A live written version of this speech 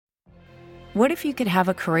What if you could have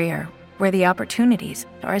a career where the opportunities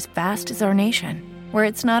are as vast as our nation, where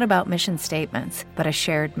it's not about mission statements, but a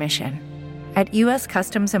shared mission? At U.S.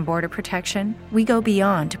 Customs and Border Protection, we go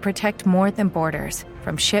beyond to protect more than borders.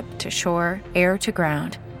 From ship to shore, air to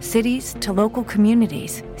ground, cities to local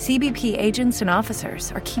communities, CBP agents and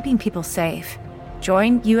officers are keeping people safe.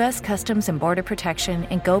 Join U.S. Customs and Border Protection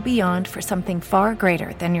and go beyond for something far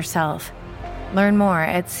greater than yourself. Learn more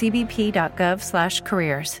at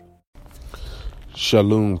cbp.gov/careers.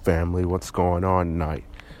 Shalom, family. What's going on tonight?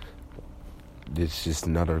 It's just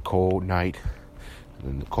another cold night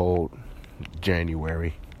in the cold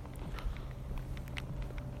January.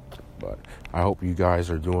 But I hope you guys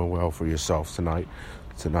are doing well for yourselves tonight.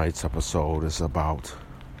 Tonight's episode is about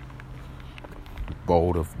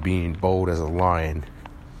being bold as a lion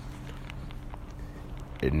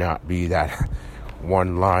and not be that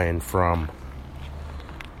one lion from,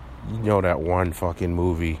 that one fucking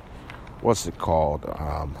movie. What's it called?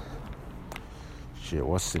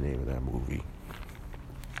 What's the name of that movie?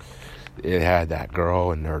 It had that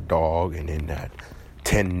girl and her dog, and then that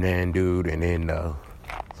 10-man dude, and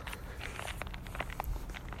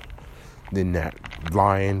then that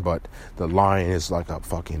lion, but the lion is like a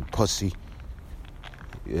fucking pussy.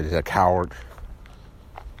 It is a coward.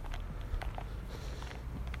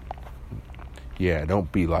 Yeah,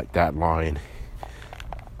 don't be like that lion.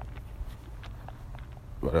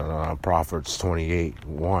 But Proverbs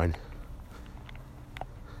 28:1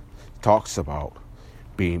 talks about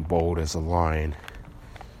being bold as a lion.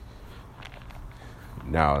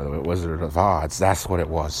 Now, the Wizard of Oz, that's what it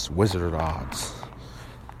was. Wizard of Oz.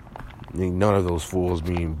 None of those fools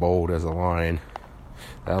being bold as a lion.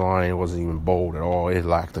 That lion wasn't even bold at all. It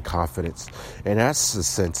lacked the confidence. And that's the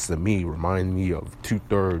sense to me, remind me of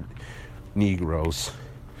 2/3 Negroes.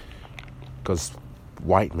 Because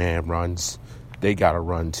white man runs, they gotta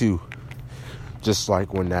run too. Just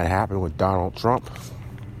like when that happened with Donald Trump.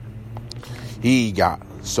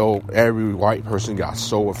 Every white person got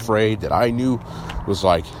so afraid that I knew was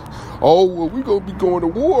like, oh, well, we're gonna be going to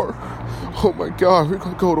war. Oh my God, we're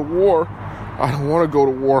gonna go to war. I don't want to go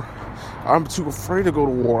to war. I'm too afraid to go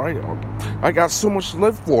to war. I got so much to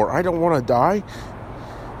live for. I don't want to die.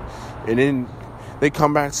 And then they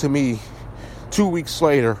come back to me 2 weeks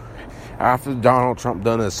later after Donald Trump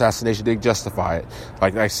done the assassination. They justify it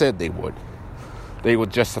like I said they would. They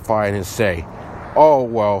would justify it and say, oh,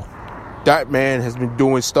 well, that man has been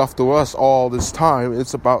doing stuff to us all this time.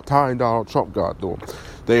 It's about time Donald Trump got to him.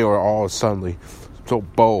 They were all suddenly so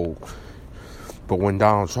bold. But when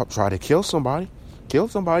Donald Trump tried to kill somebody,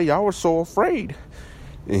 y'all were so afraid.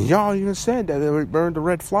 And y'all even said that they would burn the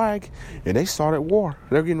red flag. And they started war.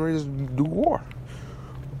 They're getting ready to do war.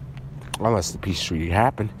 Unless the peace treaty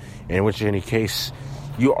happened. In which any case,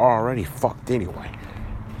 you are already fucked anyway.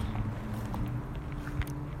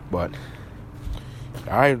 But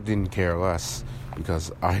I didn't care less.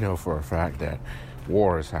 Because I know for a fact that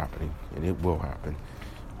war is happening. And it will happen.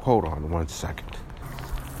 Hold on 1 second.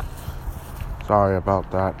 Sorry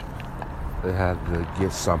about that. They had to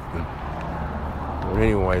get something. But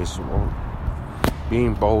anyways,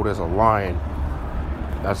 being bold as a lion,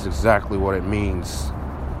 that's exactly what it means.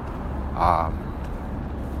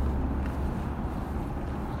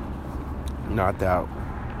 Not that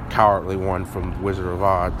cowardly one from Wizard of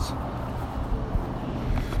Oz.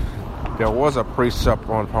 There was a precept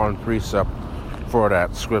upon precept for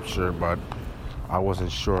that scripture, but I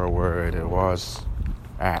wasn't sure where it was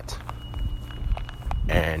at.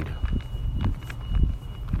 And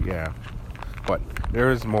yeah, but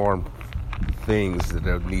there is more things that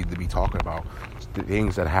I need to be talking about, the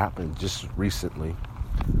things that happened just recently.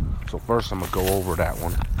 So first I'm gonna go over that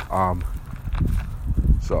one.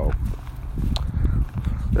 So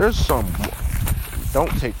there's some,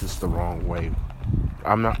 don't take this the wrong way.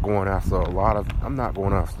 I'm not going after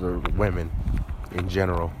women in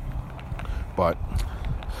general, but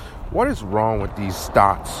what is wrong with these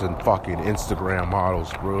stocks and fucking Instagram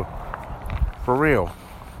models, bro? For real.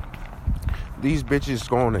 These bitches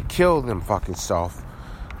going to kill them fucking self.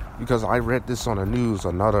 Because I read this on the news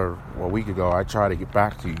a week ago. I try to get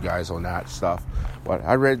back to you guys on that stuff. But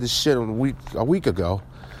I read this shit a week ago.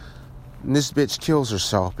 And this bitch kills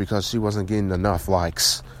herself because she wasn't getting enough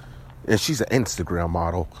likes. And she's an Instagram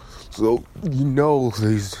model. So,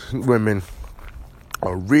 these women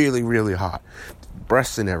are really, really hot.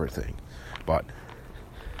 Breasts and everything. But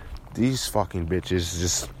these fucking bitches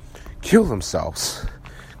just kill themselves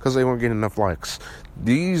because they weren't getting enough likes.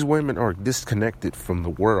 These women are disconnected from the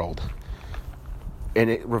world. And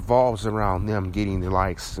it revolves around them getting the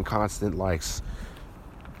likes and constant likes.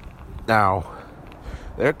 Now,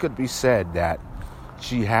 there could be said that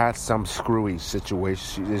she had some screwy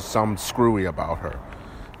situation. There's some screwy about her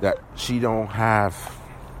that she don't have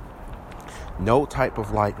no type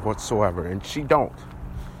of light whatsoever, and she don't.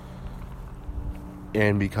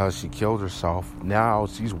 And because she killed herself, now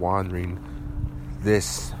she's wandering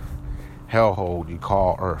this hellhole you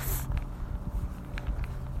call Earth.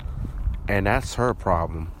 And that's her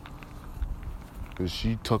problem. Because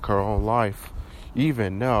she took her own life,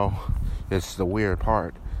 even though it's the weird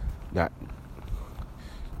part that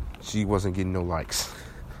she wasn't getting no likes.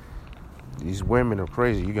 These women are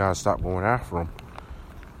crazy. You gotta stop going after them.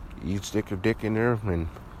 You stick your dick in there and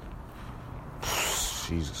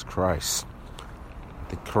Jesus Christ.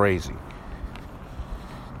 They're crazy.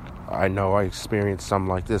 I know I experienced something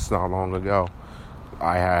like this not long ago.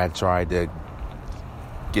 I had tried to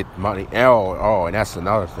get money. Oh, and that's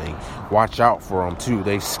another thing. Watch out for them too.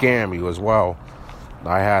 They scam you as well.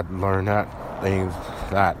 I had to learn that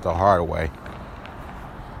the hard way.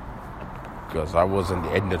 Because I wasn't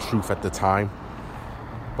in the truth at the time.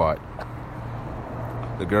 But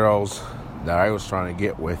the girls that I was trying to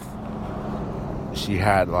get with, she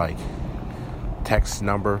had like text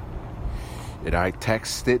number, and I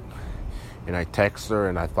texted and I text her,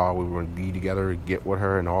 and I thought we were going to be together and get with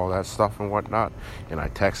her and all that stuff and whatnot, and I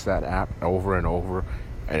text that app over and over,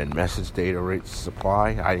 and then message data rate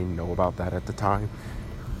supply. I didn't know about that at the time.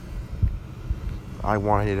 I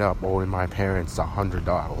winded up owing my parents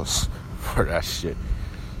 $100 for that shit.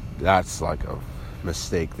 That's like a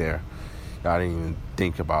mistake there. I didn't even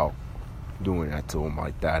think about doing that to them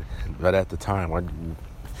like that. But at the time, you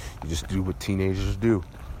just do what teenagers do.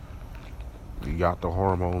 You got the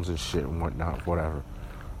hormones and shit and whatnot, whatever.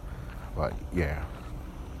 But yeah.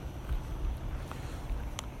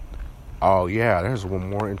 Oh yeah, there's one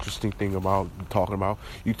more interesting thing about talking about.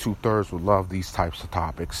 You 2/3 would love these types of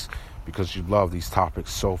topics because you love these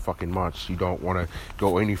topics so fucking much. You don't want to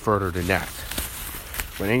go any further than that.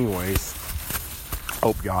 But anyways,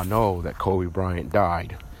 hope y'all know that Kobe Bryant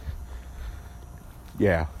died.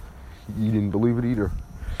 Yeah, you didn't believe it either.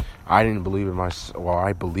 I didn't believe it myself. Well,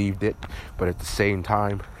 I believed it, but at the same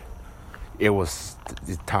time, it was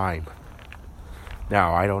the time.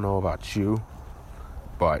 Now, I don't know about you,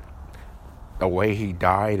 but the way he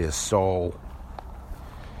died is so...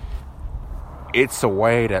 It's a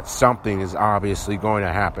way that something is obviously going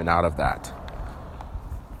to happen out of that.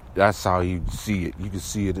 That's how you see it. You can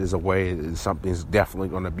see it as a way that something's definitely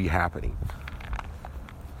going to be happening.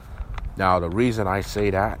 Now, the reason I say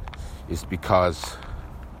that is because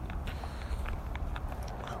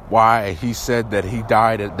why he said that he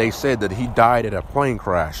died. They said that he died at a plane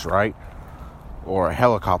crash, right? Or a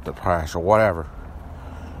helicopter crash or whatever.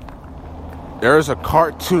 There is a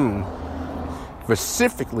cartoon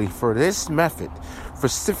specifically for this method,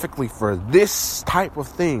 specifically for this type of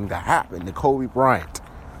thing that happened to Kobe Bryant.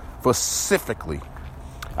 Specifically.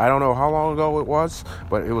 I don't know how long ago it was,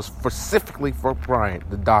 but it was specifically for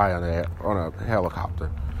Bryant to die on a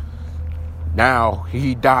helicopter. Now,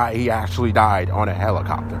 he actually died on a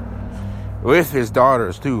helicopter. With his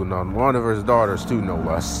daughters, too. One of his daughters, too, no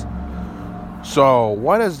less. So,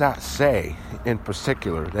 what does that say, in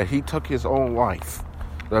particular, that he took his own life?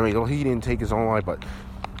 I mean, he didn't take his own life, but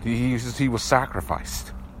he was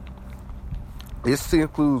sacrificed. This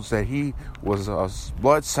includes that he was a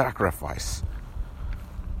blood sacrifice.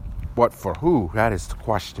 But for who? That is the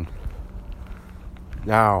question.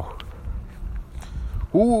 Now,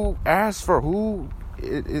 who asked for who?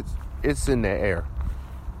 It's in the air.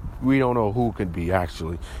 We don't know who could be,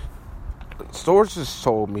 actually. Sources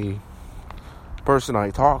told me, person I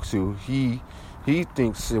talked to, he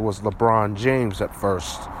thinks it was LeBron James at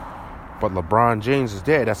first. But LeBron James is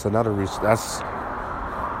dead. That's another reason.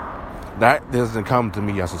 That doesn't come to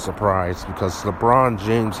me as a surprise, because LeBron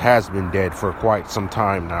James has been dead for quite some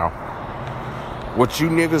time now. What you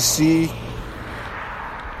niggas see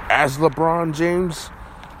as LeBron James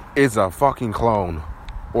is a fucking clone,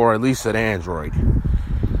 or at least an android.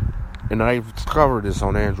 And I've covered this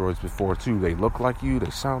on androids before too. They look like you, they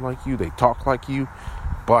sound like you, they talk like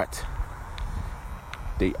but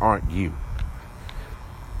they aren't you.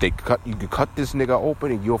 You can cut this nigga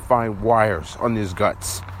open and you'll find wires on his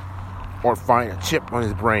guts, or find a chip on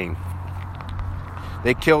his brain.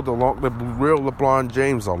 They killed the real LeBron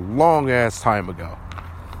James a long ass time ago,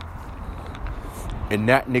 and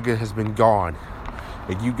that nigga has been gone.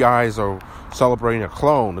 And you guys are celebrating a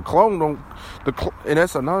clone. And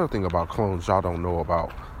that's another thing about clones y'all don't know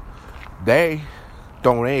about. They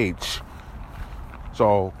don't age.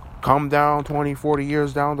 So come down 20, 40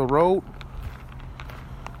 years down the road,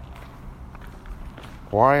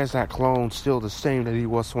 why is that clone still the same that he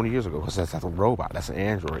was 20 years ago? Because that's a robot. That's an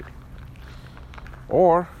android.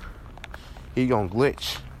 or he gonna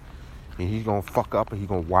glitch and he's gonna fuck up and he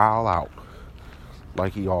gonna wild out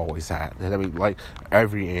like he always had. I mean, like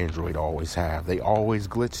every Android always have. They always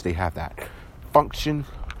glitch. They have that function.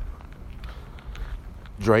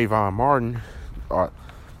 Trayvon Martin,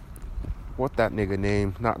 what that nigga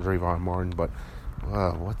name? Not Trayvon Martin, but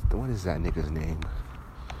what is that nigga's name?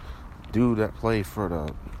 Dude that played for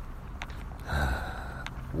the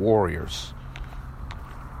Warriors.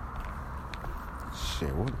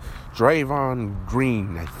 Shit, what? Draymond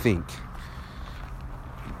Green, I think.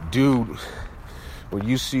 Dude, when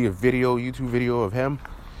you see a YouTube video of him,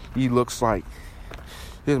 he looks like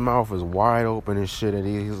his mouth is wide open and shit, and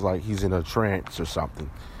he's like he's in a trance or something.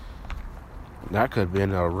 That could have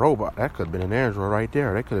been a robot. That could have been an android right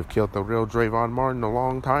there. They could have killed the real Trayvon Martin a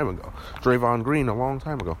long time ago. Draymond Green a long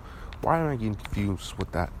time ago. Why am I getting confused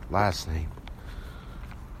with that last name?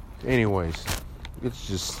 Anyways, that's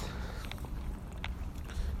just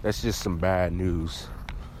some bad news.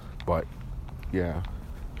 But yeah,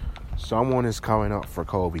 someone is coming up for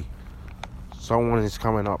Kobe. Someone is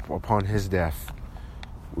coming up upon his death.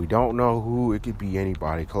 We don't know who. It could be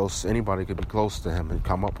anybody close. Anybody could be close to him and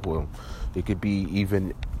come up with him. It could be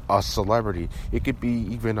even a celebrity. It could be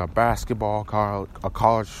even a college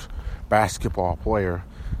basketball player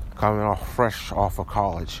coming fresh off of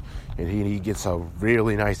college, and he gets a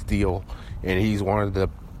really nice deal, and he's one of the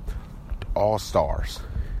all-stars,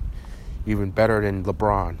 even better than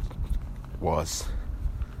LeBron was.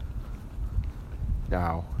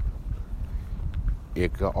 Now,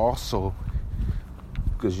 it could also,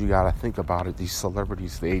 because you got to think about it, these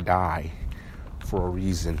celebrities, they die for a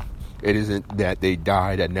reason. It isn't that they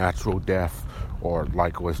died a natural death, or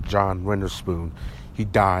like with John Witherspoon, he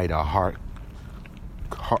died of heart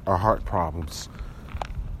problems.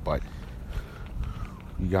 But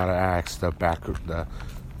you got to ask the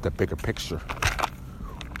bigger picture.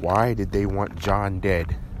 Why did they want John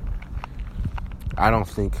dead? I don't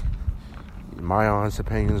think, in my honest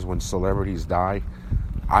opinions, when celebrities die,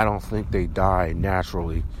 I don't think they die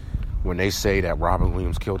naturally. When they say that Robin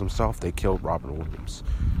Williams killed himself, they killed Robin Williams.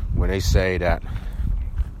 When they say that,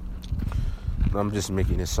 I'm just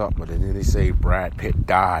making this up, but then they say Brad Pitt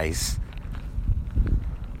dies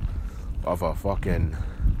of a fucking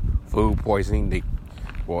food poisoning,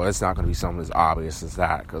 well, it's not going to be something as obvious as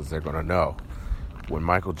that, because they're going to know. When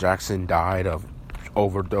Michael Jackson died of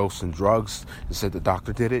overdose and drugs, and said the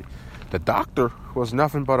doctor did it, the doctor was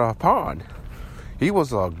nothing but a pawn. He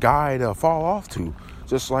was a guy to fall off to.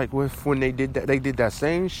 Just like with when they did that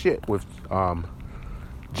same shit with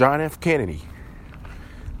John F. Kennedy.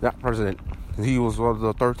 That president, he was one of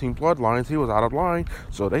the 13 bloodlines. He was out of line,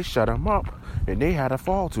 so they shut him up, and they had a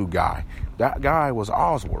fall to guy. That guy was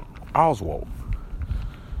Oswald.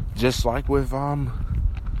 Just like with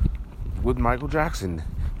Michael Jackson,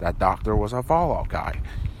 that doctor was a fallout guy.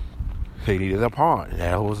 They needed a pawn.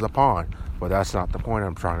 That was the pawn. But that's not the point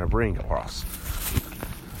I'm trying to bring across.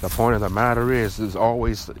 The point of the matter is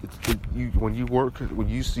always when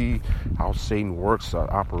you see how Satan works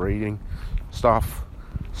operating stuff,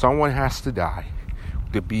 someone has to die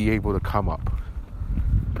to be able to come up.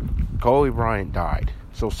 Kobe Bryant died,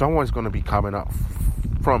 so someone's going to be coming up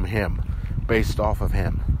from him, based off of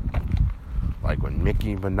him. Like when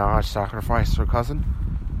Nicki Minaj sacrificed her cousin,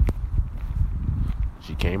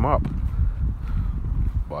 she came up.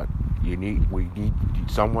 But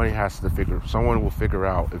someone will figure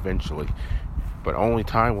out eventually, but only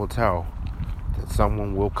time will tell that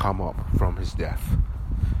someone will come up from his death.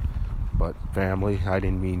 But family, I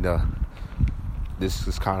didn't mean to, this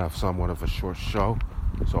is kind of somewhat of a short show,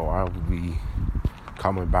 so I will be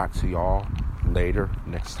coming back to y'all later,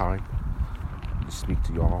 next time, to speak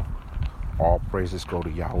to y'all. All praises go to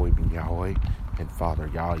Yahweh ben Yahweh and Father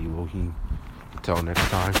Yah Elohim. Until next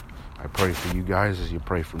time, I pray for you guys as you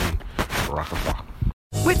pray for me. Barakatah.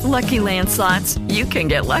 With Lucky Land Slots, you can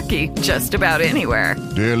get lucky just about anywhere.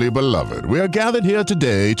 Dearly beloved, we are gathered here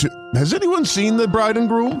today to... Has anyone seen the bride and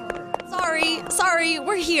groom? Sorry,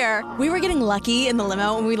 we're here. We were getting lucky in the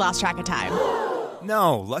limo and we lost track of time.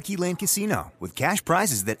 No, Lucky Land Casino, with cash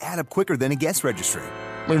prizes that add up quicker than a guest registry.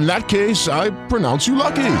 In that case, I pronounce you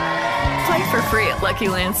lucky. Play for free at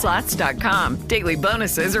LuckyLandSlots.com. Daily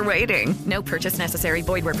bonuses are waiting. No purchase necessary.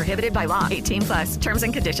 Void where prohibited by law. 18+. Terms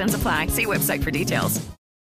and conditions apply. See website for details.